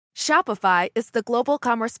Shopify is the global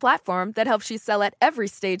commerce platform that helps you sell at every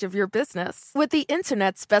stage of your business. With the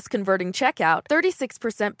internet's best converting checkout,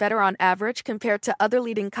 36% better on average compared to other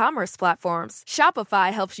leading commerce platforms,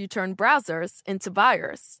 Shopify helps you turn browsers into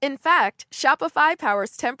buyers. In fact, Shopify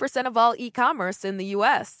powers 10% of all e-commerce in the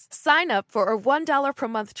U.S. Sign up for a $1 per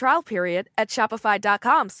month trial period at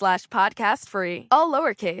shopify.com/podcast-free. All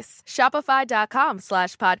lowercase,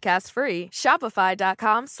 shopify.com/podcast-free,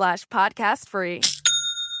 shopify.com/podcast-free.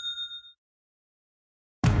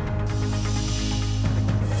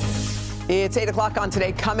 It's 8 o'clock on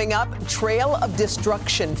Today. Coming up, trail of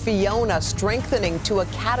destruction. Fiona strengthening to a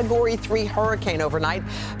Category 3 hurricane overnight,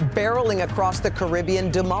 barreling across the Caribbean,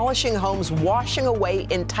 demolishing homes, washing away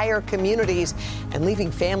entire communities, and leaving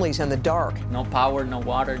families in the dark. No power, no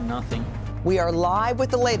water, nothing. We are live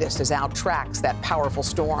with the latest as Al tracks that powerful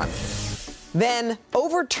storm. Then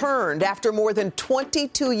overturned after more than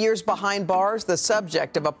 22 years behind bars, the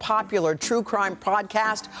subject of a popular true crime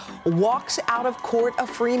podcast walks out of court a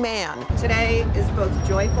free man. Today is both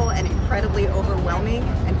joyful and incredibly overwhelming,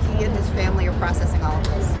 and he and his family are processing all of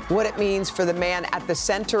this. What it means for the man at the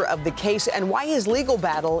center of the case and why his legal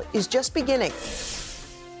battle is just beginning.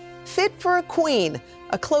 Fit for a queen,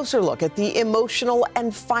 a closer look at the emotional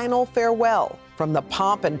and final farewell. From the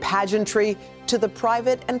pomp and pageantry to the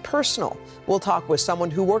private and personal. We'll talk with someone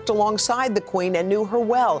who worked alongside the Queen and knew her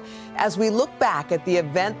well as we look back at the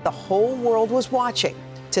event the whole world was watching.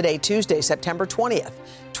 Today, Tuesday, September 20th,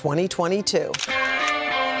 2022.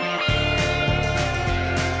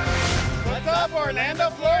 What's up, Orlando,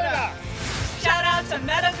 Florida? Shout out to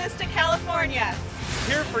Meta Vista, California.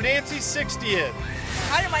 Here for Nancy's 60th.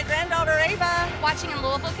 Hi to my granddaughter, Ava. Watching in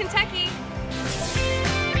Louisville, Kentucky.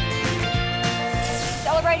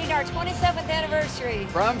 Celebrating our 27th anniversary.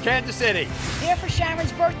 From Kansas City. Here for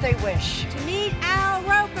Sharon's birthday wish. To meet Al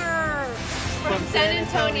Roker. From San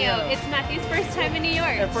Antonio. It's Matthew's first time in New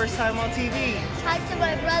York. Her first time on TV. Hi to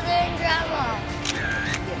my brother and grandma.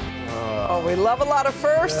 Oh, we love a lot of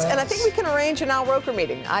firsts, and I think we can arrange an Al Roker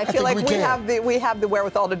meeting. I feel like we have the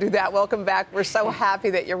wherewithal to do that. Welcome back. We're so happy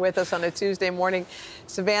that you're with us on a Tuesday morning.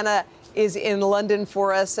 Savannah is in London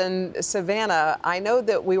for us. And Savannah, I know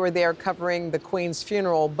that we were there covering the Queen's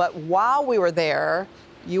funeral, but while we were there,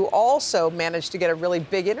 you also managed to get a really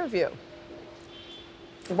big interview.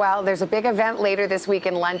 Well, there's a big event later this week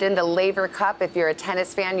in London, the Laver Cup. If you're a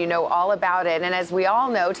tennis fan, you know all about it. And as we all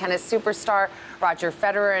know, tennis superstar Roger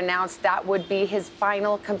Federer announced that would be his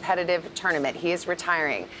final competitive tournament. He is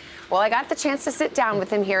retiring. Well, I got the chance to sit down with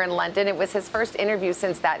him here in London. It was his first interview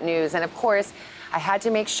since that news. And of course, I had to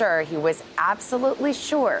make sure he was absolutely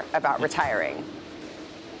sure about retiring.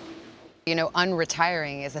 You know,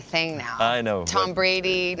 unretiring is a thing now. I know. Tom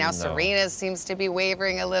Brady, now Serena seems to be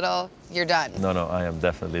wavering a little. You're done. No, I am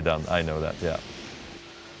definitely done. I know that, yeah.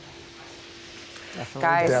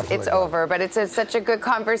 Guys, it's over, but it's such a good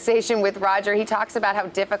conversation with Roger. He talks about how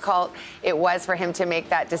difficult it was for him to make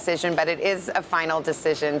that decision, but it is a final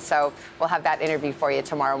decision. So we'll have that interview for you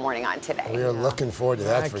tomorrow morning on Today. We are looking forward to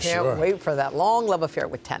that for sure. I can't wait for that long love affair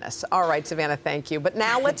with tennis. All right, Savannah, thank you. But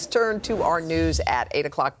now let's turn to our news at 8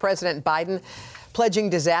 o'clock. President Biden pledging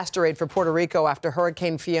disaster aid for Puerto Rico after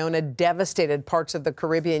Hurricane Fiona devastated parts of the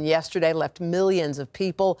Caribbean yesterday, left millions of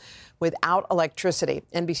people without electricity.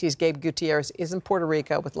 NBC's Gabe Gutierrez is in Puerto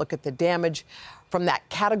Rico with a look at the damage from that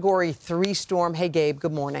Category 3 storm. Hey, Gabe,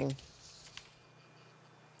 good morning.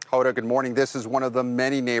 Hoda, good morning. This is one of the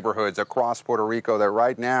many neighborhoods across Puerto Rico that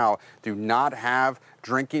right now do not have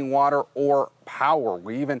drinking water or power.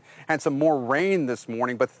 We even had some more rain this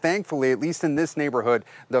morning, but thankfully, at least in this neighborhood,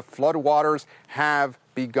 the floodwaters have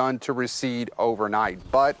begun to recede overnight.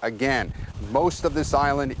 But again, most of this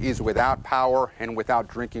island is without power and without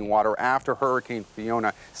drinking water after Hurricane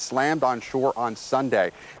Fiona slammed on shore on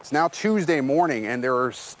Sunday. It's now Tuesday morning, and there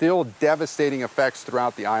are still devastating effects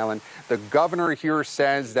throughout the island. The governor here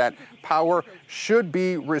says that power should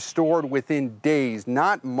be restored within days,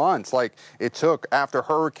 not months like it took after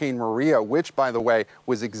Hurricane Maria, which, by the way,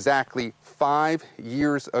 was exactly 5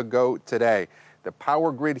 years ago today. The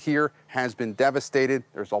power grid here has been devastated.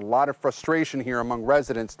 There's a lot of frustration here among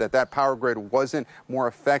residents that power grid wasn't more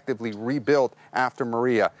effectively rebuilt after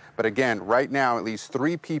Maria. But again, right now, at least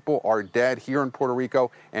 3 people are dead here in Puerto Rico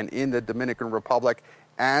and in the Dominican Republic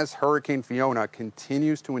as Hurricane Fiona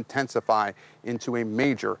continues to intensify into a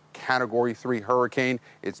major Category 3 hurricane.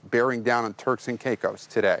 It's bearing down on Turks and Caicos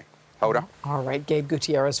today. Hoda? All right, Gabe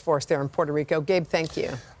Gutierrez for us there in Puerto Rico. Gabe, thank you.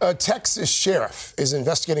 A Texas sheriff is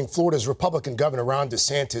investigating Florida's Republican Governor Ron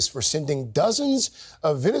DeSantis for sending dozens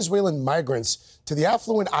of Venezuelan migrants to the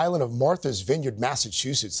affluent island of Martha's Vineyard,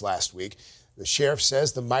 Massachusetts last week. The sheriff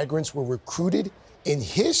says the migrants were recruited in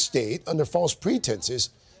his state under false pretenses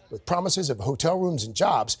with promises of hotel rooms and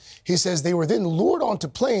jobs. He says they were then lured onto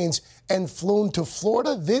planes and flown to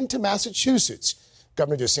Florida, then to Massachusetts.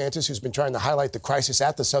 Governor DeSantis, who's been trying to highlight the crisis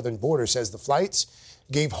at the southern border, says the flights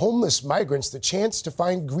gave homeless migrants the chance to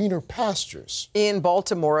find greener pastures. In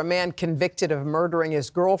Baltimore, a man convicted of murdering his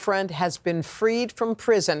girlfriend has been freed from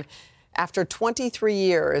prison after 23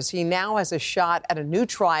 years. He now has a shot at a new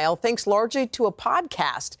trial, thanks largely to a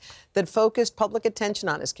podcast that focused public attention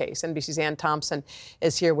on his case. NBC's Ann Thompson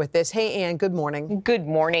is here with this. Hey, Ann, good morning. Good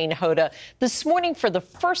morning, Hoda. This morning, for the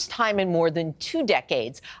first time in more than 2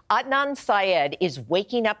 decades, Adnan Syed is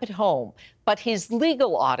waking up at home, but his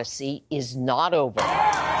legal odyssey is not over.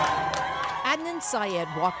 Adnan Syed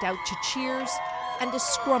walked out to cheers and a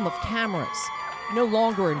scrum of cameras. No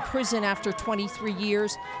longer in prison after 23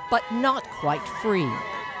 years, but not quite free.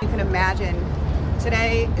 You can imagine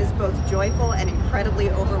today is both joyful and incredibly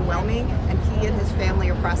overwhelming, and he and his family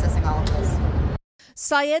are processing all of this.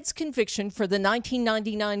 Syed's conviction for the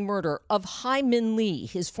 1999 murder of Hai Min Lee,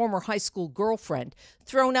 his former high school girlfriend,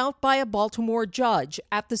 thrown out by a Baltimore judge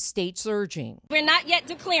at the state's urging. We're not yet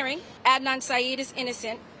declaring Adnan Syed is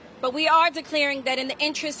innocent, but we are declaring that in the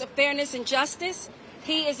interest of fairness and justice,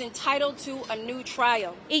 he is entitled to a new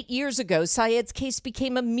trial. 8 years ago, Syed's case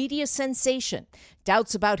became a media sensation.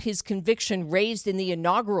 Doubts about his conviction raised in the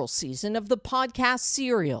inaugural season of the podcast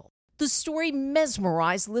Serial. The story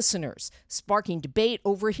mesmerized listeners, sparking debate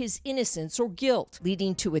over his innocence or guilt,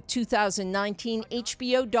 leading to a 2019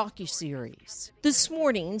 HBO docuseries. This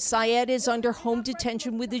morning, Syed is under home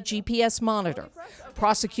detention with a GPS monitor.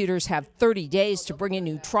 Prosecutors have 30 days to bring a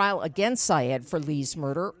new trial against Syed for Lee's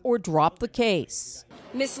murder or drop the case.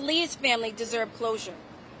 Miss Lee's family deserve closure.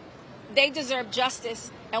 They deserve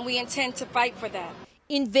justice, and we intend to fight for that.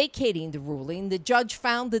 In vacating the ruling, the judge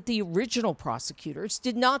found that the original prosecutors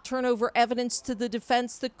did not turn over evidence to the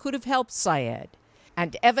defense that could have helped Syed.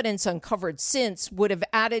 And evidence uncovered since would have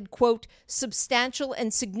added, quote, substantial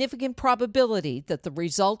and significant probability that the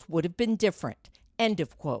result would have been different, end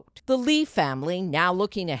of quote. The Lee family now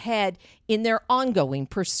looking ahead in their ongoing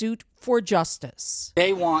pursuit for justice.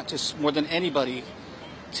 They want to, more than anybody,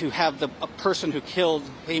 to have a person who killed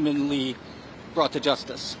Hai Min Lee brought to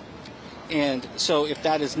justice. And so if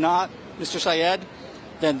that is not Mr. Syed,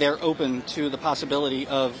 then they're open to the possibility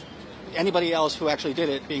of anybody else who actually did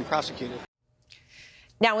it being prosecuted.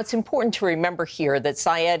 Now, it's important to remember here that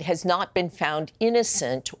Syed has not been found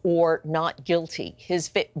innocent or not guilty.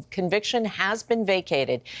 His conviction has been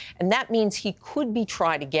vacated, and that means he could be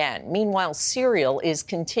tried again. Meanwhile, Serial is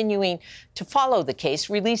continuing to follow the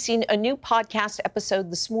case, releasing a new podcast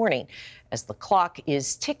episode this morning as the clock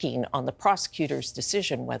is ticking on the prosecutor's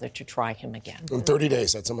decision whether to try him again. In 30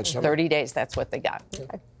 days, that's how much time? 30 days, that's what they got.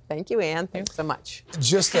 Okay. Thank you, Ann. Thanks so much.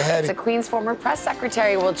 Just ahead. The Queen's former press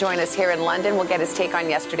secretary will join us here in London. We'll get his take on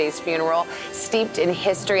yesterday's funeral, steeped in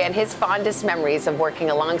history and his fondest memories of working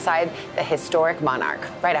alongside the historic monarch.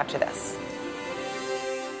 Right after this.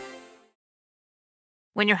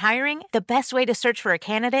 When you're hiring, the best way to search for a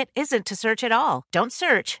candidate isn't to search at all. Don't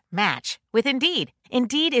search, match with Indeed.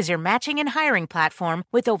 Indeed is your matching and hiring platform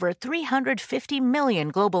with over 350 million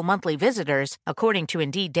global monthly visitors, according to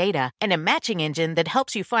Indeed data, and a matching engine that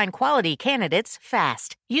helps you find quality candidates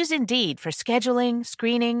fast. Use Indeed for scheduling,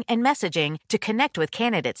 screening, and messaging to connect with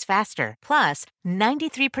candidates faster. Plus,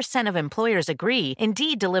 93% of employers agree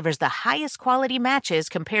Indeed delivers the highest quality matches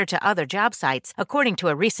compared to other job sites, according to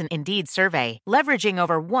a recent Indeed survey. Leveraging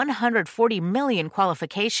over 140 million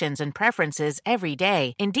qualifications and preferences every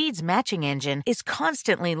day, Indeed's matching engine is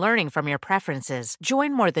constantly learning from your preferences.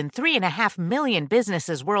 Join more than 3.5 million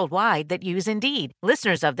businesses worldwide that use Indeed.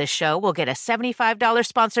 Listeners of this show will get a $75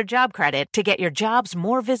 sponsored job credit to get your jobs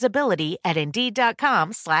more visibility at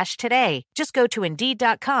Indeed.com/today. Just go to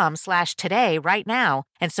Indeed.com/today right now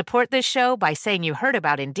and support this show by saying you heard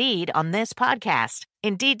about Indeed on this podcast.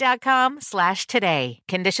 Indeed.com/today.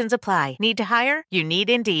 Conditions apply. Need to hire? You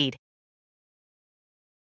need Indeed.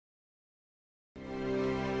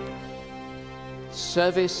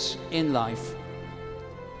 Service in life,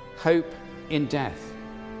 hope in death.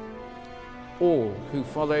 All who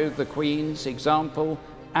follow the Queen's example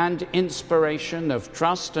and inspiration of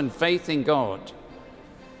trust and faith in God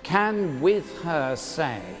can with her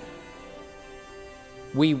say,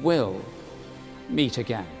 we will meet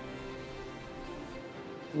again.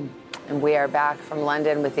 And we are back from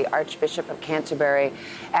London with the Archbishop of Canterbury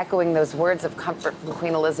echoing those words of comfort from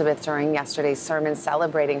Queen Elizabeth during yesterday's sermon,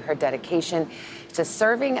 celebrating her dedication to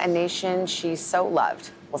serving a nation she so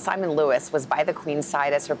loved. Well, Simon Lewis was by the Queen's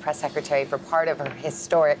side as her press secretary for part of her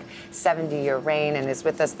historic 70-year reign and is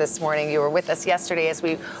with us this morning. You were with us yesterday as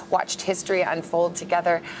we watched history unfold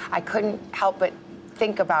together. I couldn't help but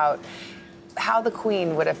think about how the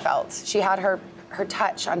Queen would have felt. She had her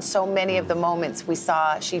touch on so many of the moments we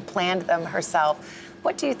saw. She planned them herself.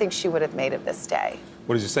 What do you think she would have made of this day?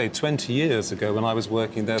 What did you say? 20 years ago, when I was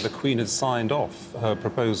working there, the Queen had signed off her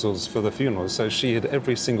proposals for the funeral. So she had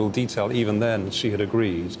every single detail, even then, she had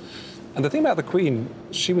agreed. And the thing about the Queen,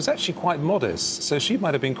 she was actually quite modest, so she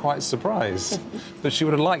might have been quite surprised. But she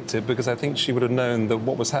would have liked it because I think she would have known that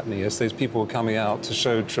what was happening is those people were coming out to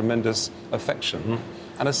show tremendous affection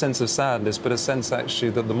and a sense of sadness, but a sense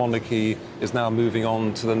actually that the monarchy is now moving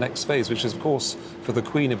on to the next phase, which is, of course, for the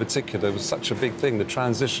Queen in particular, was such a big thing, the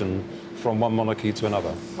transition from one monarchy to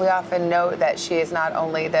another. We often note that she is not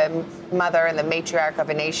only the mother and the matriarch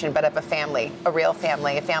of a nation, but of a family, a real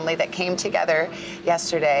family, a family that came together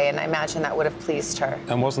yesterday, and I imagine that would have pleased her.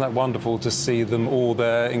 And wasn't that wonderful to see them all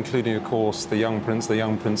there, including, of course, the young prince, the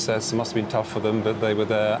young princess. It must have been tough for them, but they were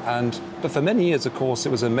there. But for many years, of course, it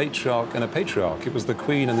was a matriarch and a patriarch. It was the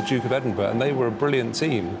Queen and the Duke of Edinburgh, and they were a brilliant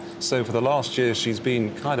team. So for the last year, she's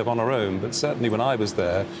been kind of on her own, but certainly when I was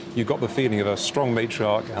there, you got the feeling of a strong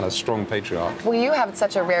matriarch and a strong patriarch. Well, you have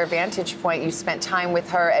such a rare vantage point. You spent time with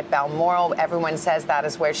her at Balmoral. Everyone says that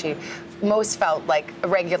is where she most felt like a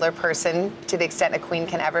regular person, to the extent a queen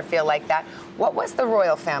can ever feel like that. What was the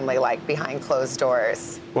royal family like behind closed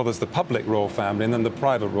doors? Well, there's the public royal family and then the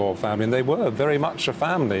private royal family, and they were very much a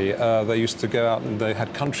family. They used to go out and they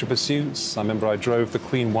had country pursuits. I remember I drove the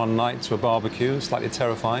Queen one night to a barbecue, slightly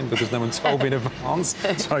terrifying because no one told me in advance,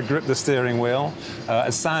 so I gripped the steering wheel.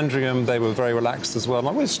 At Sandringham, they were very relaxed as well. And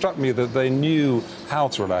it always struck me that they knew how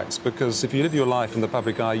to relax, because if you live your life in the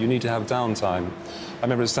public eye, you need to have downtime. I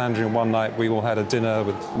remember at Sandringham one night, we all had a dinner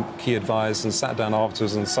with key advisors and sat down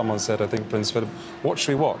afterwards, and someone said, I think Prince Philip, what should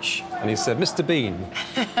we watch? And he said, Mr. Bean.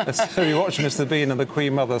 And so we watched Mr. Bean, and the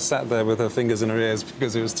Queen Mother sat there with her fingers in her ears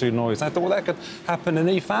because it was too noisy. I thought, well, that could happen in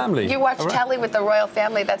any family. You watch telly with the royal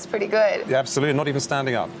family, that's pretty good. Yeah, absolutely, not even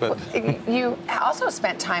standing up. But you also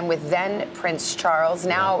spent time with then Prince Charles.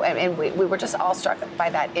 Now, and we were just all struck by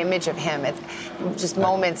that image of him. Just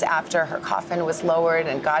moments after her coffin was lowered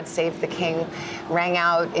and God Save the King rang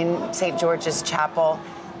out in St. George's Chapel.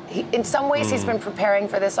 In some ways, he's been preparing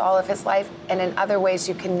for this all of his life, and in other ways,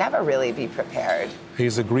 you can never really be prepared.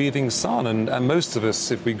 He's a grieving son, and most of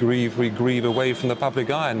us, if we grieve away from the public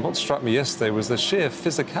eye. And what struck me yesterday was the sheer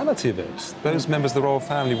physicality of it. Those members of the royal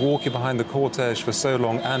family walking behind the cortege for so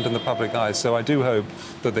long and in the public eye. So I do hope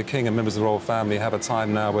that the king and members of the royal family have a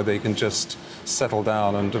time now where they can just settle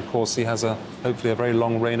down. And of course, he has hopefully a very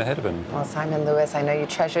long reign ahead of him. Well, Simon Lewis, I know you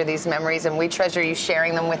treasure these memories, and we treasure you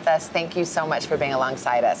sharing them with us. Thank you so much for being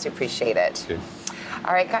alongside us. We appreciate it. Thank you.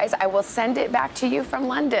 All right, guys, I will send it back to you from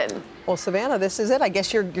London. Well, Savannah, this is it. I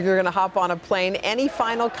guess you're going to hop on a plane. Any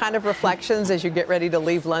final kind of reflections as you get ready to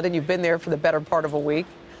leave London? You've been there for the better part of a week.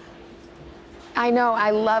 I know.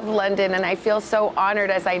 I love London, and I feel so honored,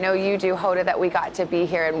 as I know you do, Hoda, that we got to be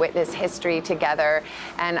here and witness history together.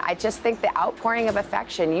 And I just think the outpouring of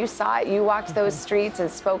affection, you saw it. You walked those streets and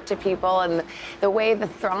spoke to people, and the way the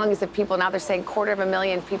throngs of people, now they're saying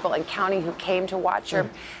 250,000 people and counting, who came to watch her,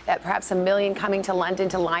 that perhaps 1 million coming to London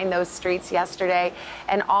to line those streets yesterday,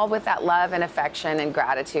 and all with that love and affection and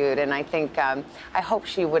gratitude. And I think, I hope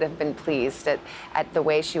she would have been pleased at the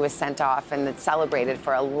way she was sent off and celebrated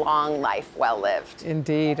for a long life well lived.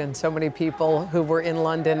 Indeed, and so many people who were in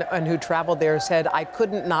London and who traveled there said, I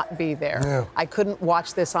couldn't not be there. Yeah. I couldn't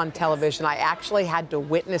watch this on television. I actually had to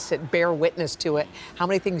witness it, bear witness to it. How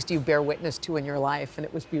many things do you bear witness to in your life? And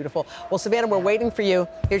it was beautiful. Well, Savannah, we're waiting for you.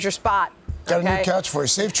 Here's your spot. Got a new couch for you.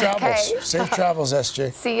 Safe travels. Okay. Safe travels,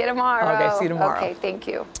 SJ. See you tomorrow. Okay, see you tomorrow. Okay, thank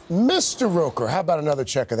you. Mr. Roker, how about another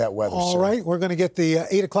check of that weather, All sir? right, we're going to get the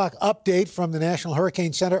 8 o'clock update from the National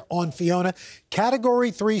Hurricane Center on Fiona. Category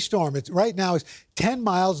 3 storm. It right now is 10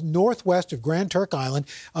 miles northwest of Grand Turk Island.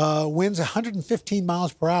 Winds 115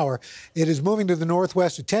 miles per hour. It is moving to the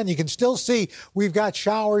northwest of 10. You can still see we've got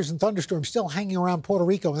showers and thunderstorms still hanging around Puerto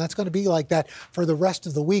Rico, and that's going to be like that for the rest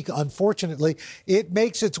of the week, unfortunately. It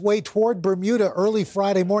makes its way toward Bermuda early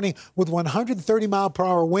Friday morning with 130 mile per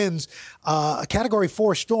hour winds. A Category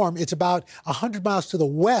 4 storm. It's about 100 miles to the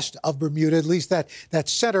west of Bermuda, at least that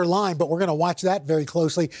center line, but we're going to watch that very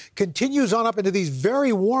closely. Continues on up into these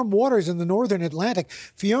very warm waters in the northern Atlantic.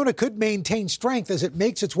 Fiona could maintain strength as it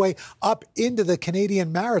makes its way up into the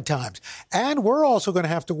Canadian Maritimes. And we're also going to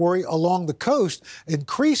have to worry along the coast,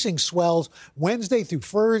 increasing swells Wednesday through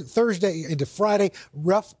Thursday into Friday,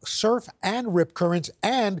 rough surf and rip currents.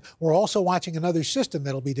 And we're also watching another system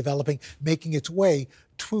that'll be developing, making its way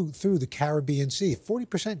through the Caribbean Sea.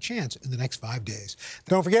 40% chance in the next 5 days.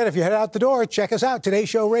 Don't forget, if you head out the door, check us out. Today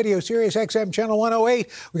Show Radio, Sirius XM Channel 108.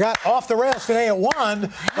 We got Off the Rails today at 1.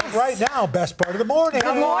 But right now, best part of the morning.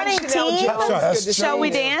 Good morning, team. Shall we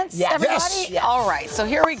dance, everybody? Yes. All right, so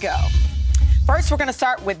here we go. First, we're going to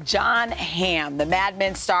start with Jon Hamm. The Mad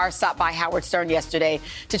Men star stopped by Howard Stern yesterday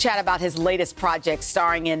to chat about his latest project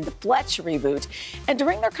starring in the Fletch reboot. And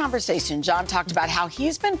during their conversation, Jon talked about how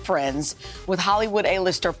he's been friends with Hollywood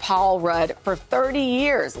A-lister Paul Rudd for 30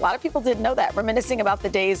 years. A lot of people didn't know that, reminiscing about the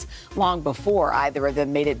days long before either of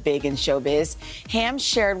them made it big in showbiz. Hamm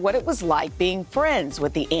shared what it was like being friends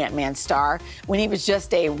with the Ant-Man star when he was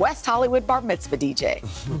just a West Hollywood bar mitzvah DJ.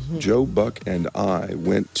 Joe Buck and I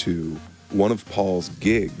went to one of Paul's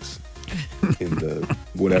gigs in the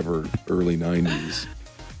whatever early 90s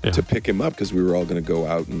to pick him up because we were all going to go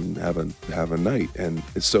out and have a night. And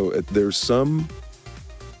so there's some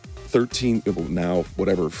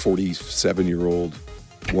 47-year-old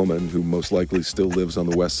woman who most likely still lives on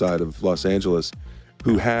the west side of Los Angeles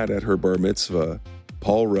who had at her bar mitzvah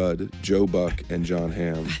Paul Rudd, Joe Buck, and Jon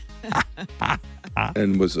Hamm.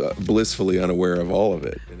 And was blissfully unaware of all of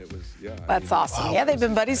it. And it was, That's awesome. Wow. Yeah, they've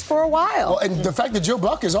been buddies for a while. Well, and the fact that Joe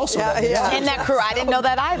Buck is also in that crew. I didn't know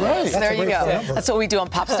that either. Right. So there you go. That's what we do on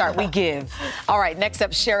Pop Start. We give. All right, next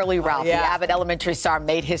up, Sheryl Lee Ralph, the Abbott Elementary star,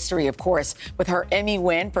 made history, of course, with her Emmy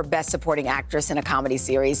win for Best Supporting Actress in a Comedy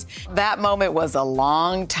Series. That moment was a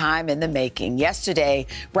long time in the making. Yesterday,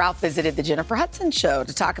 Ralph visited the Jennifer Hudson Show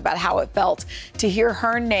to talk about how it felt to hear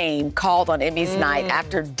her name called on Emmy's night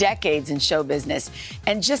after decades in show business,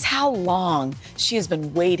 and just how long she has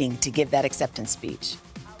been waiting to give that acceptance speech.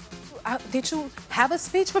 Did you have a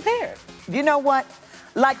speech prepared? You know what?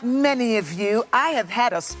 Like many of you, I have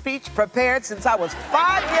had a speech prepared since I was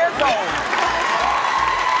 5 years old.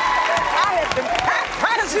 I have been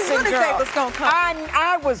practicing, really girl. think what's gonna come.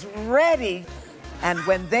 I was ready, and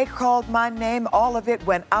when they called my name, all of it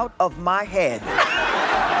went out of my head.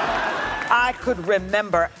 I could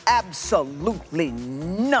remember absolutely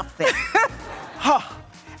nothing.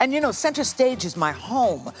 And you know, center stage is my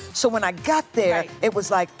home. So when I got there, it was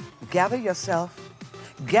like, gather yourself,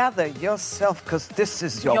 because this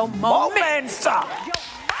is your moment.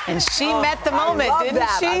 And she met the moment, didn't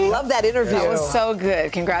she? I love that interview. That was so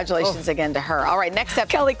good. Congratulations again to her. All right, next up,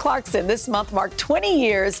 Kelly Clarkson. This month marked 20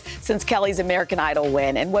 years since Kelly's American Idol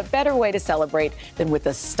win. And what better way to celebrate than with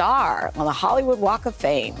a star on the Hollywood Walk of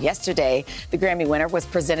Fame? Yesterday, the Grammy winner was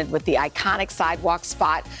presented with the iconic sidewalk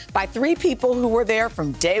spot by 3 people who were there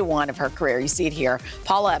from day one of her career. You see it here.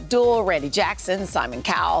 Paula Abdul, Randy Jackson, Simon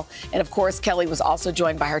Cowell. And of course, Kelly was also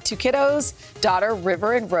joined by her 2 kiddos, daughter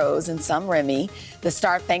River and Rose, and son Remy. The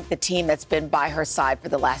star thanked the team that's been by her side for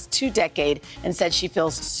the last 2 decades and said she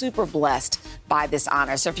feels super blessed by this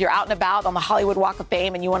honor. So if you're out and about on the Hollywood Walk of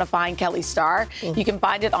Fame and you want to find Kelly's star, you can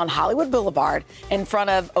find it on Hollywood Boulevard in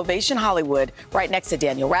front of Ovation Hollywood, right next to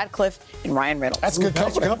Daniel Radcliffe and Ryan Reynolds. That's good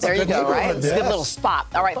company. There you go, right? It's a good little spot.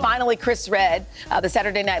 All right, finally, Chris Redd, the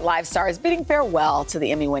Saturday Night Live star, is bidding farewell to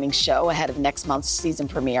the Emmy-winning show ahead of next month's season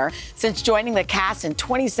premiere. Since joining the cast in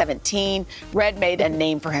 2017, Redd made a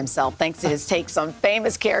name for himself thanks to his takes on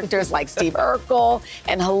famous characters like Steve Urkel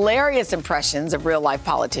and hilarious impressions of real-life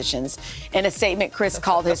politicians. In a statement, Chris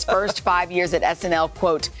called his first 5 years at SNL,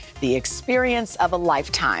 quote, the experience of a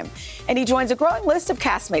lifetime. And he joins a growing list of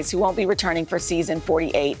castmates who won't be returning for season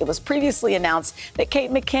 48. It was previously announced that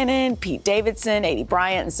Kate McKinnon, Pete Davidson, Adie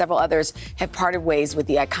Bryant, and several others have parted ways with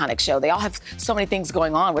the iconic show. They all have so many things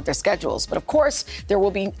going on with their schedules. But of course, there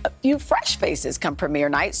will be a few fresh faces come premiere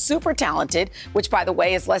night. Super Talented, which, by the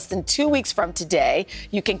way, is less than 2 weeks from today.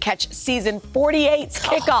 You can catch season 48's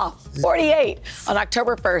kickoff, 48, on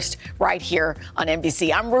October 1st, right here on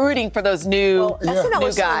NBC. I'm rooting for those new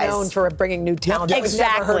SNL guys. Known for bringing new talent. Exactly.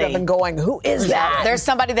 I've never heard of and going, who is that? There's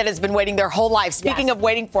somebody that has been waiting their whole life. Speaking of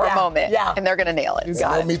waiting for a moment, and they're going to nail it. You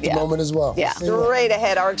got meet the moment as well. Yeah. Straight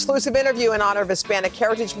ahead, our exclusive interview in honor of Hispanic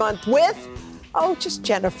Heritage Month with, just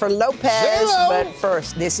Jennifer Lopez. J-Lo. But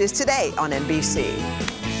first, this is Today on NBC.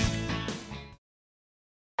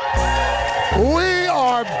 We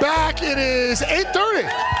are back. It is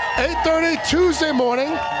 8:30 Tuesday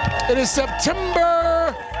morning. It is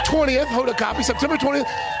September 20th. Hold a copy. September 20th,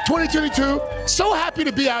 2022. So happy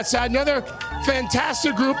to be outside. Another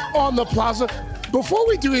fantastic group on the plaza. Before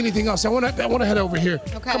we do anything else, I want to head over here.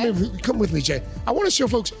 Okay. Come with me, Jay. I want to show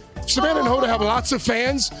folks. Savannah and Hoda have lots of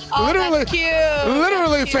fans. That's cute.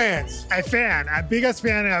 Literally fans. A fan, a biggest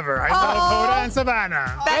fan ever. I love Hoda and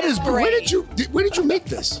Savannah. That is great. Where did you make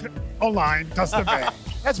this? Online, custom made.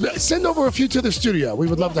 Send over a few to the studio. We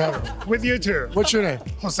would love to have them. With you too. What's your name?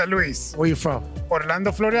 Jose Luis. Where are you from?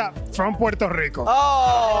 Orlando, Florida, from Puerto Rico.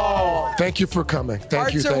 Oh. Thank you for coming.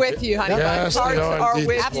 Thank Hearts are with you, honey. Yes, Hearts they are indeed.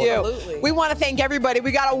 with you. We want to thank everybody.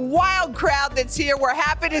 We got a wild crowd that's here. We're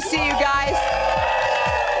happy to see you guys.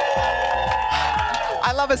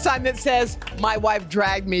 I love a sign that says, "My wife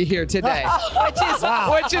dragged me here today,"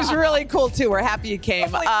 which is really cool, too. We're happy you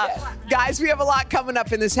came. Guys, we have a lot coming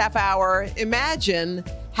up in this half hour. Imagine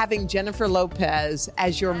having Jennifer Lopez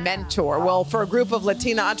as your mentor. Well, for a group of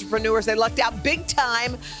Latina entrepreneurs, they lucked out big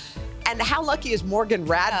time. And how lucky is Morgan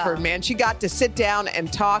Radford, man? She got to sit down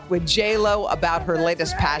and talk with J-Lo about her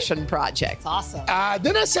latest passion project. It's awesome.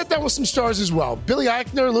 Then I sat down with some stars as well. Billy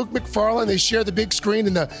Eichner, Luke Macfarlane, they share the big screen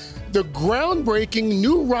in the groundbreaking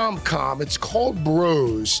new rom-com. It's called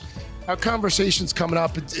Bros. Our conversation's coming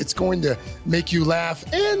up. It's going to make you laugh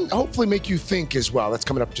and hopefully make you think as well. That's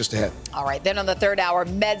coming up just ahead. All right, then on the third hour,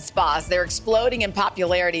 med spas. They're exploding in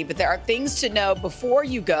popularity, but there are things to know before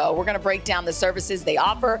you go. We're going to break down the services they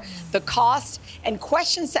offer, the cost, and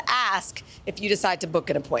questions to ask if you decide to book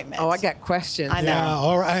an appointment. Oh, I got questions. I know. Yeah,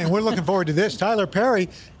 all right. And we're looking forward to this. Tyler Perry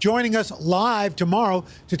joining us live tomorrow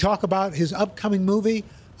to talk about his upcoming movie,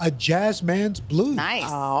 A Jazz Man's Blues. Nice.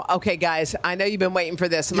 Oh, okay, guys. I know you've been waiting for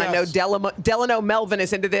this, and I know Delano Melvin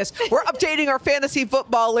is into this. We're updating our fantasy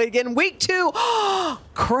football league in week 2.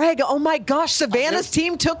 Craig, oh my gosh, Savannah's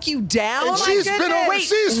team took you down. And she's been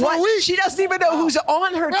overseas for a week. She doesn't even know who's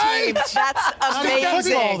on her team. That's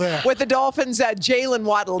amazing. With the Dolphins, Jalen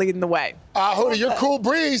Waddle leading the way. Hoda, you're cool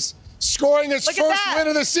breeze. Scoring its first win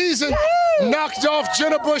of the season. Woo! Knocked off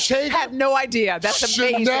Jenna Bush Hager. Had no idea. That's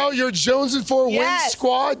amazing. Chanel, your Jonesing for a win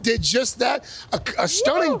squad did just that. A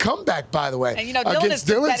stunning comeback, by the way, And you know, Dylan against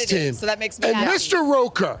is Dylan's team. competitive, so that makes me and happy. Mr.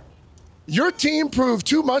 Roker, your team proved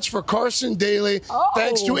too much for Carson Daly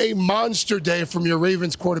thanks to a monster day from your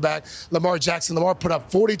Ravens quarterback, Lamar Jackson. Lamar put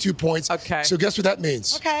up 42 points. Okay. So guess what that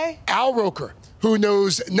means? Okay. Al Roker, who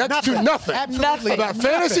knows next to nothing about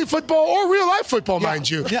fantasy football or real life football, mind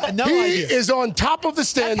you. Yeah, no he idea. is on top of the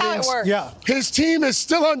standings. That's how it works. Yeah. His team is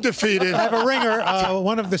still undefeated. I have a ringer,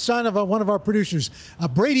 the son of one of our producers,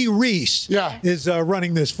 Brady Reese, is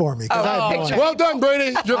running this for me. Well done,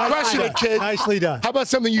 Brady. You're crushing it, kid. Nicely done. How about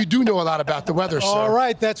something you do know a lot about, the weather, sir? All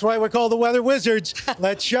right, that's why we're called the Weather Wizards.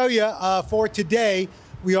 Let's show you for today.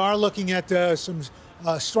 We are looking at some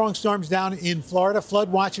strong storms down in Florida,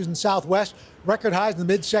 flood watches in Southwest, record highs in the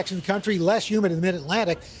midsection of the country, less humid in the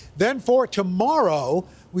mid-Atlantic. Then for tomorrow,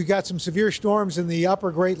 we've got some severe storms in the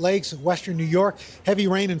upper Great Lakes, western New York, heavy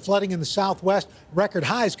rain and flooding in the Southwest. Record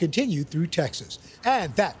highs continue through Texas.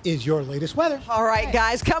 And that is your latest weather. All right,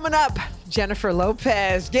 guys, coming up, Jennifer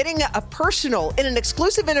Lopez getting a personal in an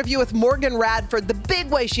exclusive interview with Morgan Radford, the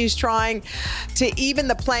big way she's trying to even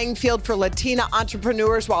the playing field for Latina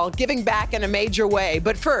entrepreneurs while giving back in a major way.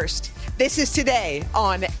 But first, this is Today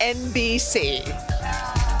on NBC.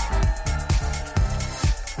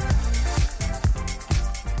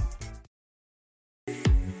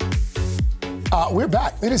 We're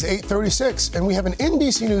back. It is 8:36, and we have an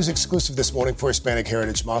NBC News exclusive this morning for Hispanic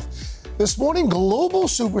Heritage Month. This morning, global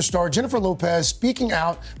superstar Jennifer Lopez speaking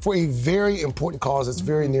out for a very important cause that's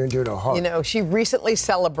very near and dear to her heart. You know, she recently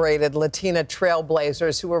celebrated Latina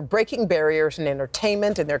trailblazers who are breaking barriers in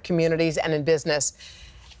entertainment, in their communities, and in business.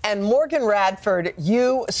 And Morgan Radford,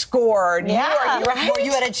 you scored. Yeah,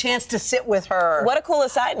 You had a chance to sit with her. What a cool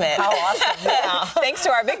assignment. How awesome. Yeah. Thanks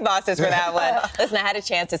to our big bosses for that one. Listen, I had a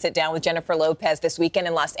chance to sit down with Jennifer Lopez this weekend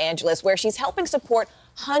in Los Angeles, where she's helping support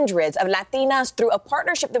hundreds of Latinas through a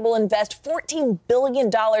partnership that will invest $14 billion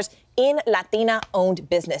in Latina-owned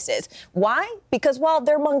businesses. Why? Because while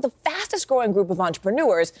they're among the fastest growing group of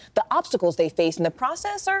entrepreneurs, the obstacles they face in the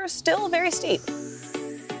process are still very steep.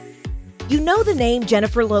 You know the name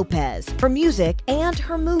Jennifer Lopez, her music, and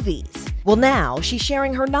her movies. Well, now she's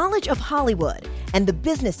sharing her knowledge of Hollywood and the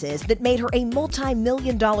businesses that made her a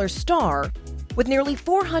multi-million-dollar star with nearly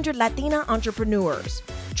 400 Latina entrepreneurs,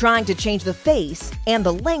 trying to change the face and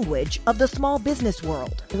the language of the small business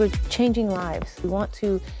world. We're changing lives. We want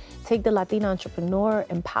to take the Latina entrepreneur,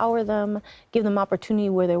 empower them, give them opportunity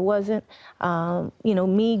where there wasn't.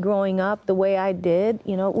 Me growing up the way I did,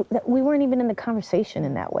 we weren't even in the conversation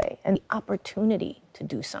in that way. And the opportunity to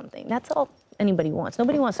do something, that's all anybody wants.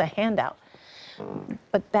 Nobody wants a handout.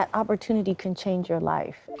 But that opportunity can change your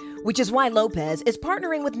life. Which is why Lopez is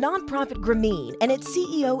partnering with nonprofit Grameen and its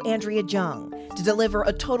CEO, Andrea Jung, to deliver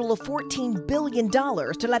a total of $14 billion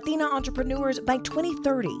to Latina entrepreneurs by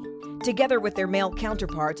 2030. Together with their male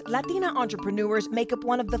counterparts, Latina entrepreneurs make up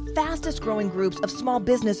one of the fastest growing groups of small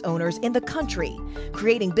business owners in the country,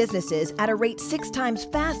 creating businesses at a rate 6 times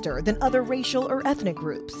faster than other racial or ethnic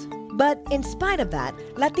groups. But in spite of that,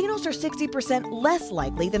 Latinos are 60% less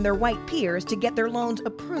likely than their white peers to get their loans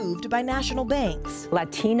approved by national banks.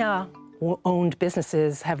 Latina-owned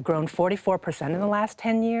businesses have grown 44% in the last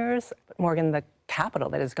 10 years. Morgan, the capital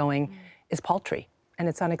that is going is paltry, and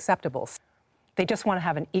it's unacceptable. They just want to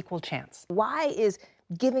have an equal chance. Why is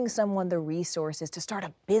giving someone the resources to start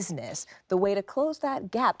a business the way to close that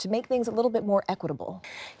gap, to make things a little bit more equitable?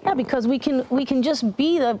 Yeah, because we can just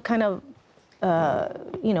be the kind of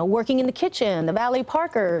working in the kitchen, the valet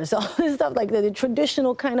parkers, all this stuff, like the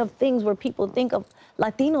traditional kind of things where people think of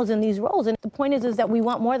Latinos in these roles. And the point is that we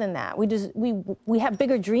want more than that. We have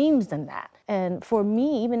bigger dreams than that. And for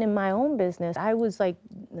me, even in my own business, I was like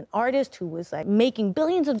an artist who was like making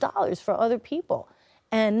billions of dollars for other people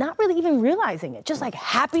and not really even realizing it, just like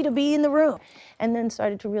happy to be in the room. And then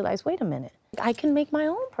started to realize, wait a minute, I can make my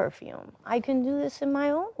own perfume. I can do this in my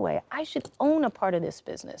own way. I should own a part of this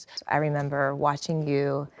business. I remember watching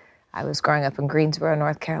you. I was growing up in Greensboro,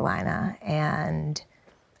 North Carolina, and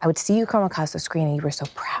I would see you come across the screen and you were so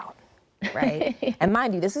proud, right? And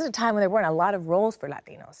mind you, this is a time when there weren't a lot of roles for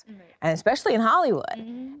Latinos, and especially in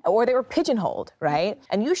Hollywood, or they were pigeonholed, right?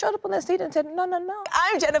 And you showed up on the stage and said, no,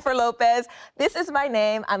 I'm Jennifer Lopez. This is my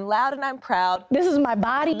name. I'm loud and I'm proud. This is my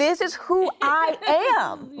body. This is who I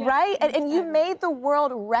am, right? And you made the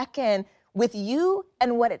world reckon with you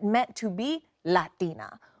and what it meant to be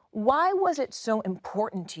Latina. Why was it so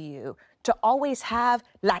important to you to always have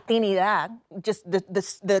Latinidad, just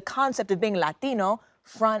the concept of being Latino,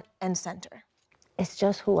 front and center? It's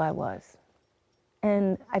just who I was.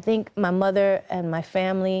 And I think my mother and my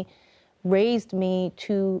family raised me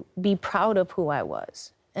to be proud of who I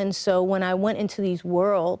was. And so when I went into these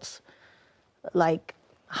worlds like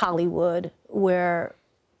Hollywood, where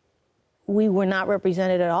we were not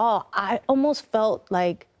represented at all, I almost felt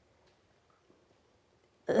like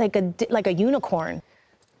a unicorn.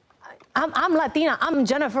 I'm Latina. I'm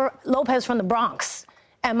Jennifer Lopez from the Bronx.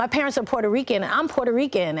 And my parents are Puerto Rican, and I'm Puerto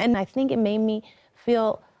Rican. And I think it made me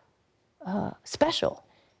feel special.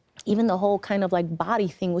 Even the whole kind of like body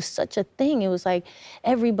thing was such a thing. It was like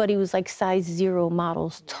everybody was like size 0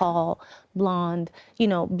 models, tall, blonde,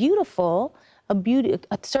 beautiful,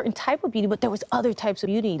 a certain type of beauty, but there was other types of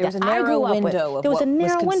beauty. There was a narrow window of There was a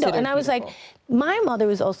narrow window. And I was beautiful. like, my mother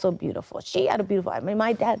was also beautiful. She had a beautiful eye. I mean,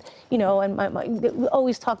 my dad, and we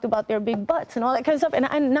always talked about their big butts and all that kind of stuff.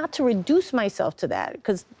 And not to reduce myself to that,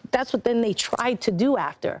 because that's what then they tried to do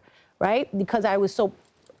after, right? Because I was so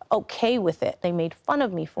okay with it. They made fun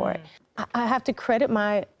of me for it. I have to credit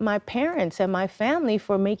my parents and my family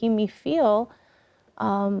for making me feel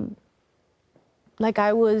like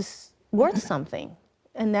I was worth something,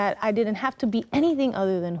 and that I didn't have to be anything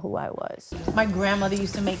other than who I was. My grandmother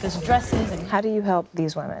used to make us dresses. And how do you help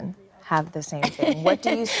these women have the same thing? What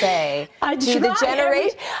do you say to the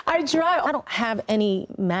generation? I try. I don't have any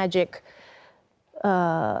magic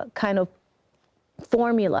kind of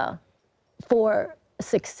formula for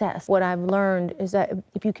success. What I've learned is that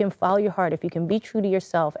if you can follow your heart, if you can be true to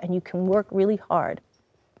yourself, and you can work really hard,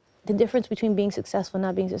 the difference between being successful and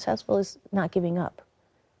not being successful is not giving up.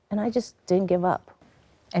 And I just didn't give up.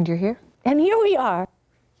 And you're here? And here we are.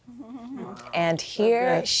 And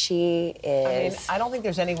here she is. I don't think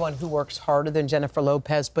there's anyone who works harder than Jennifer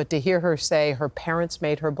Lopez, but to hear her say her parents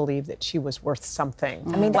made her believe that she was worth something.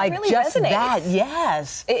 I mean, that like really just resonates. that,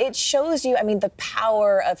 yes. It shows you, the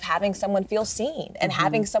power of having someone feel seen and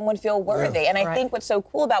having someone feel worthy. And I think what's so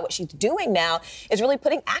cool about what she's doing now is really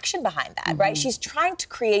putting action behind that, right? She's trying to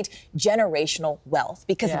create generational wealth,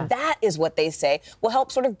 because that is what they say will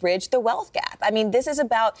help sort of bridge the wealth gap. This is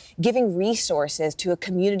about giving resources to a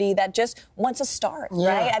community that just wants a start,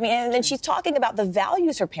 right? And then she's talking about the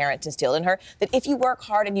values her parents instilled in her, that if you work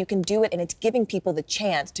hard and you can do it, and it's giving people the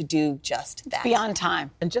chance to do just that. Beyond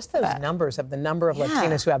time. And just those numbers of the number of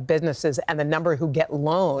Latinas who have businesses and the number who get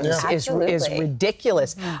loans is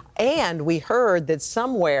ridiculous. And we heard that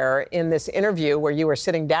somewhere in this interview where you were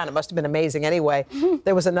sitting down, it must have been amazing anyway,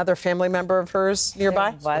 there was another family member of hers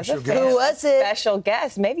nearby. Who was it? Special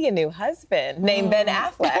guest, maybe a new husband named Ben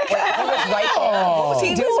Affleck. He was right there. What was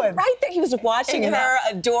he doing? was right there. He was watching her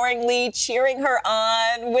adoringly, cheering her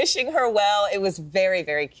on, wishing her well. It was very,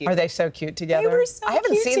 very cute. Are they so cute together? They were so I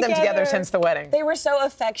haven't cute seen them together since the wedding. They were so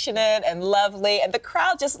affectionate and lovely, and the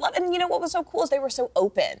crowd just loved. And you know what was so cool is they were so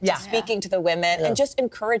open to speaking to the women and just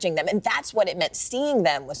encouraging them. And that's what it meant. Seeing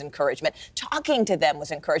them was encouragement. Talking to them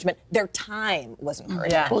was encouragement. Their time was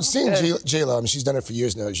encouragement. Yeah. Well, seeing J-Lo, I mean, she's done it for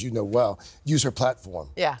years now, as you know well, use her platform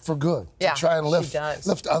for good. To try and lift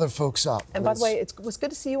other folks up. And by the way, it was good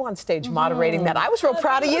to see you on stage moderating that. I was real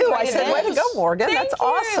proud of you. I said, way to go, Morgan. That's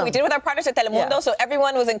awesome. We did it with our partners at Telemundo, so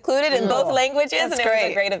everyone was included in both languages, and it was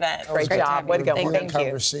a great event. Great job. Way to go, Morgan. Great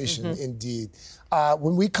conversation, indeed.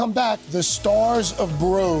 When we come back, the stars of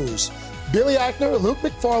Bros, Billy Eichner and Luke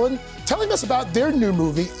Macfarlane, telling us about their new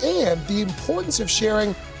movie and the importance of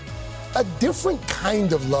sharing a different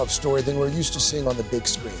kind of love story than we're used to seeing on the big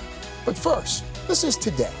screen. But first, this is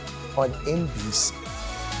Today on NBC.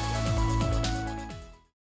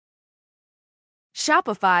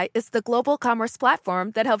 Shopify is the global commerce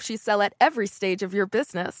platform that helps you sell at every stage of your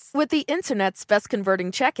business. With the internet's best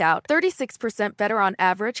converting checkout, 36% better on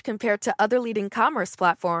average compared to other leading commerce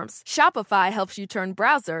platforms, Shopify helps you turn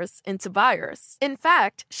browsers into buyers. In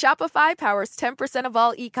fact, Shopify powers 10% of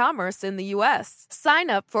all e-commerce in the U.S.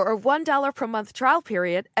 Sign up for a $1 per month trial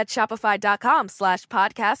period at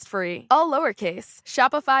shopify.com/podcastfree. All lowercase,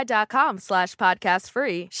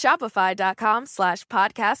 shopify.com/podcastfree,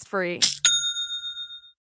 shopify.com/podcastfree.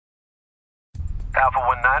 Alpha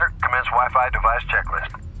 19er, commence Wi-Fi device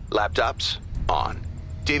checklist. Laptops, on.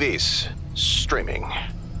 TVs, streaming.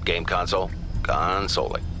 Game console,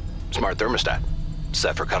 consoling. Smart thermostat,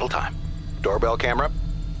 set for cuddle time. Doorbell camera,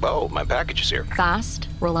 oh, my package is here. Fast,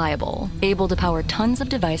 reliable, able to power tons of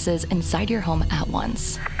devices inside your home at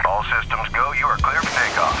once. All systems go, you are clear for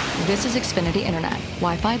takeoff. This is Xfinity Internet,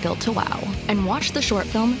 Wi-Fi built to wow. And watch the short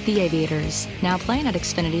film, The Aviators, now playing at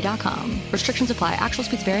Xfinity.com. Restrictions apply, actual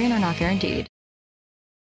speeds vary and are not guaranteed.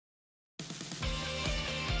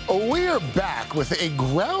 We are back with a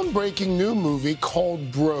groundbreaking new movie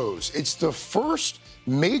called Bros. It's the first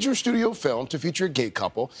major studio film to feature a gay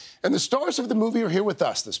couple, and the stars of the movie are here with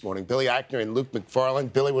us this morning. Billy Eichner and Luke Macfarlane.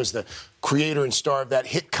 Billy was the creator and star of that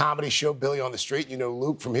hit comedy show, Billy on the Street. You know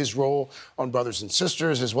Luke from his role on Brothers and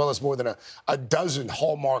Sisters, as well as more than a dozen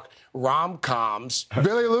Hallmark rom-coms.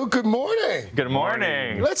 Billy, Luke, good morning. Good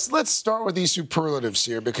morning. Let's start with these superlatives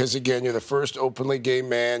here, because, again, you're the first openly gay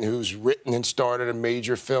man who's written and started a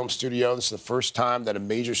major film studio. This is the first time that a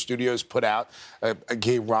major studio has put out a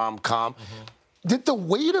gay rom-com. Did the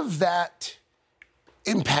weight of that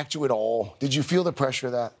impact you at all? Did you feel the pressure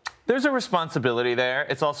of that? There's a responsibility there.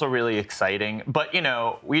 It's also really exciting. But, you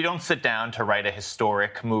know, we don't sit down to write a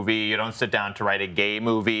historic movie. You don't sit down to write a gay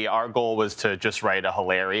movie. Our goal was to just write a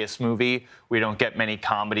hilarious movie. We don't get many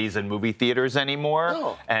comedies in movie theaters anymore.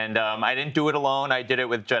 No. And I didn't do it alone. I did it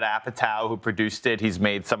with Judd Apatow, who produced it. He's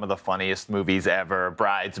made some of the funniest movies ever,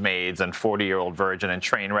 Bridesmaids and 40-Year-Old Virgin and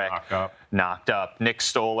Trainwreck. Knocked Up. Nick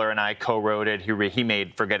Stoller and I co-wrote it. He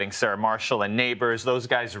made Forgetting Sarah Marshall and Neighbors. Those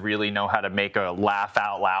guys really know how to make a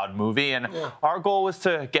laugh-out-loud movie. And our goal was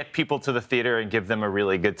to get people to the theater and give them a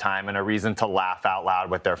really good time and a reason to laugh out loud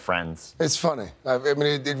with their friends. It's funny. I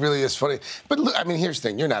mean, it really is funny. But look, I mean, here's the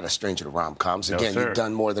thing. You're not a stranger to rom-coms. Again, you've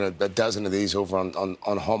done more than a dozen of these over on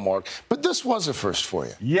Hallmark. But this was a first for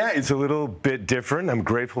you. Yeah, it's a little bit different. I'm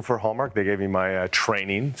grateful for Hallmark. They gave me my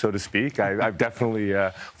training, so to speak. I've definitely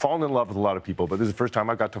fallen in love with a lot of people, but this is the first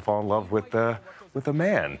time I got to fall in love with a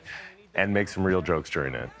man and make some real jokes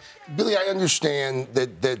during it. Billy, I understand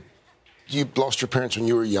that you lost your parents when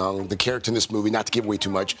you were young. The character in this movie, not to give away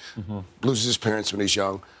too much, loses his parents when he's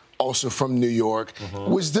young, also from New York.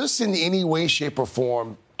 Was this in any way, shape, or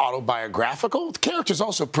form autobiographical? The character's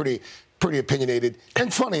also pretty opinionated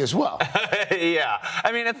and funny as well. Yeah.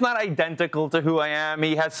 I mean, it's not identical to who I am.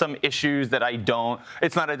 He has some issues that I don't.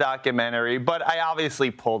 It's not a documentary, but I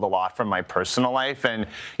obviously pulled a lot from my personal life. And,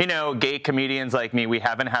 you know, gay comedians like me, we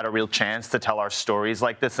haven't had a real chance to tell our stories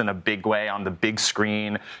like this in a big way on the big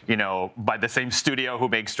screen, you know, by the same studio who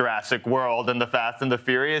makes Jurassic World and The Fast and the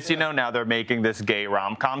Furious. You know, now they're making this gay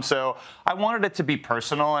rom-com. So I wanted it to be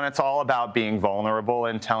personal, and it's all about being vulnerable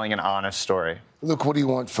and telling an honest story. Look, what do you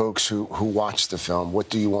want folks who watch the film, what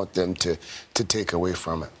do you want them to take away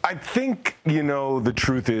from it? I think, you know, the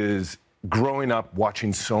truth is, growing up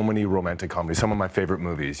watching so many romantic comedies, some of my favorite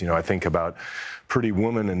movies, you know, I think about Pretty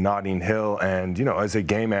Woman and Notting Hill, and, you know, as a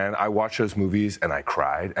gay man, I watched those movies and I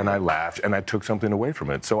cried and I laughed and I took something away from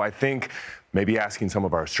it. So I think maybe asking some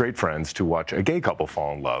of our straight friends to watch a gay couple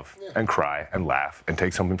fall in love and cry and laugh and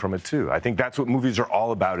take something from it too. I think that's what movies are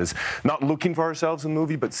all about, is not looking for ourselves in the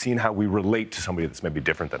movie, but seeing how we relate to somebody that's maybe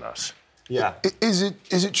different than us. Yeah. Is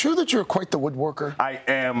it true that you're quite the woodworker? I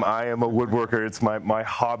am a woodworker. It's my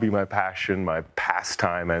hobby, my passion, my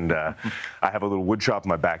pastime, and I have a little wood shop in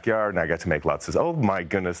my backyard, and I get to make lots of. Oh my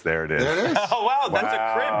goodness, there it is. There it is. Oh wow, that's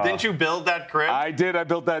a crib. Didn't you build that crib? I did. I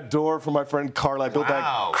built that door for my friend Carla. I built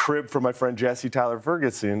that crib for my friend Jesse Tyler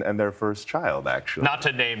Ferguson and their first child, actually. Not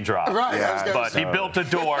to name drop. Right. Yeah, but he built a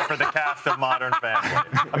door for the cast of Modern Family.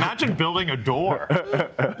 Imagine building a door.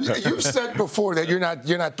 You've said before that you're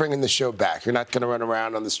not bringing the show back. You're not going to run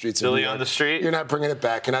around on the streets of New Billy York. on the street? You're not bringing it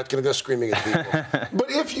back. You're not going to go screaming at people.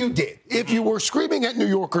 But if you did, if you were screaming at New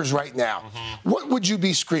Yorkers right now, what would you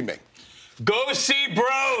be screaming? Go see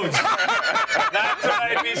Bros! That's what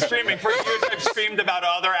I'd be screaming. For years, I've screamed about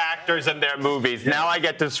other actors and their movies. Now I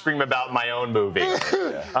get to scream about my own movie.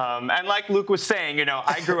 And like Luke was saying,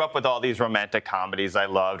 I grew up with all these romantic comedies I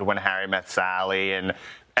loved, When Harry Met Sally and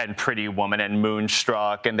Pretty Woman and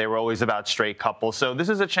Moonstruck, and they were always about straight couples. So this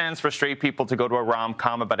is a chance for straight people to go to a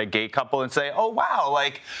rom-com about a gay couple and say, oh, wow,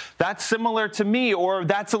 like, that's similar to me, or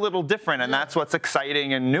that's a little different, and that's what's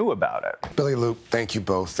exciting and new about it. Billy, Luke, thank you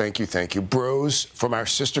both. Thank you. Bros from our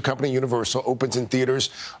sister company, Universal, opens in theaters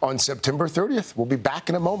on September 30th. We'll be back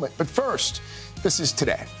in a moment. But first, this is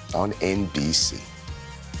Today on NBC.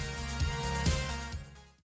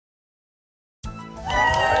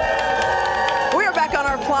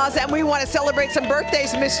 Plaza, and we want to celebrate some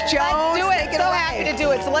birthdays. Miss Jones, let's do it. Take it so away. Happy to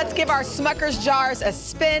do it. So let's give our Smucker's jars a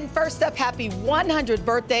spin. First up, happy 100th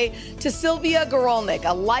birthday to Sylvia Gorolnik,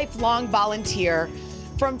 a lifelong volunteer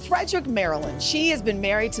from Frederick, Maryland. She has been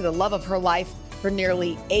married to the love of her life for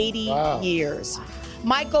nearly 80 years.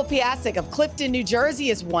 Michael Piasek of Clifton, New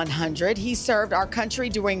Jersey is 100. He served our country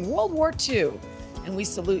during World War II, and we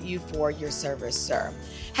salute you for your service, sir.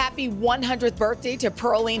 Happy 100th birthday to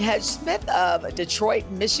Pearline Hedge-Smith of Detroit,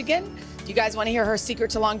 Michigan. Do you guys want to hear her secret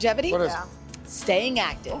to longevity? What is it? Staying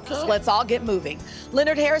active. Okay. So let's all get moving.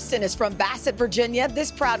 Leonard Harrison is from Bassett, Virginia.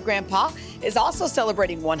 This proud grandpa is also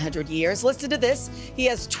celebrating 100 years. Listen to this. He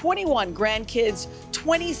has 21 grandkids,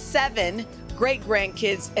 27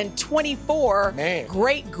 great-grandkids, and 24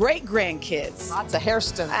 great-great-grandkids. Lots of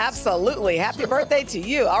Hairston. Absolutely. Happy birthday to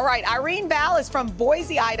you. All right, Irene Val is from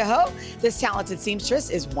Boise, Idaho. This talented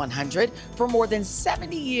seamstress is 100. For more than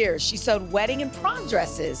 70 years, she sewed wedding and prom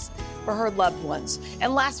dresses for her loved ones.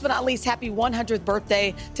 And last but not least, happy 100th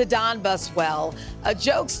birthday to Don Buswell, a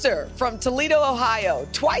jokester from Toledo, Ohio.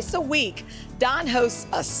 Twice a week, Don hosts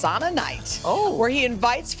a sauna night where he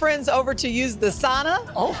invites friends over to use the sauna,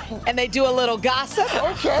 and they do a little gossip.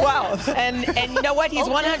 Okay. Wow. And you know what? He's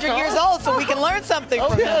 100 years old, so we can learn something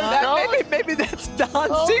from him. Maybe that's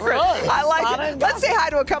Don's secret. Right. I like it. Let's say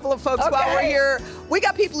hi to a couple of folks while we're here. We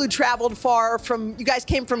got people who traveled far from, you guys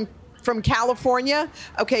came from California.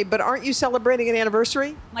 Okay, but aren't you celebrating an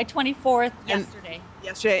anniversary? My 24th yesterday.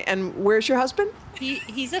 And where's your husband?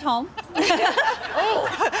 He's at home.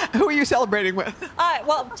 Who are you celebrating with?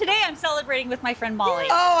 Well, today I'm celebrating with my friend Molly.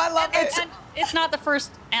 Oh, I love it. And it's not the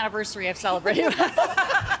first anniversary I've celebrated.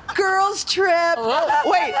 Girls trip.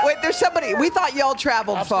 Wait, there's somebody. We thought y'all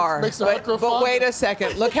traveled far. But wait a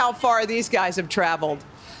second. Look how far these guys have traveled.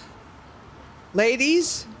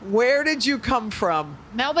 Ladies, where did you come from?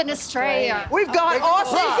 Melbourne, Australia. We've got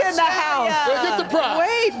Aussies in the house. They get the prize.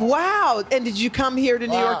 Wait, wow. And did you come here to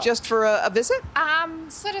New York just for a visit?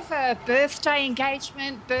 Sort of a birthday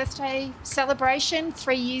engagement, birthday celebration,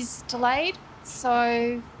 3 years delayed.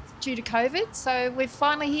 So due to COVID. So we're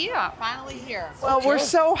finally here. Well, we're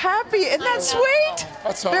so happy. Isn't that sweet?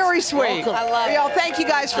 That's awesome. Very sweet. Welcome. I love it. Y'all, thank you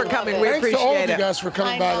guys for coming. We appreciate it. Thanks to all of you guys for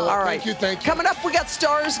coming by. All right. Thank you. Coming up, we got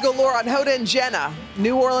stars galore on Hoda and Jenna.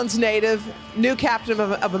 New Orleans native, new captain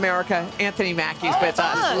of America, Anthony Mackie's with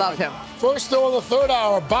us. Love him. First, though, in the third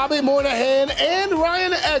hour, Bobby Moynihan and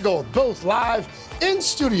Ryan Eggold, both live in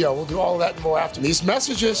studio. We'll do all of that and more after these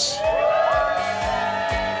messages.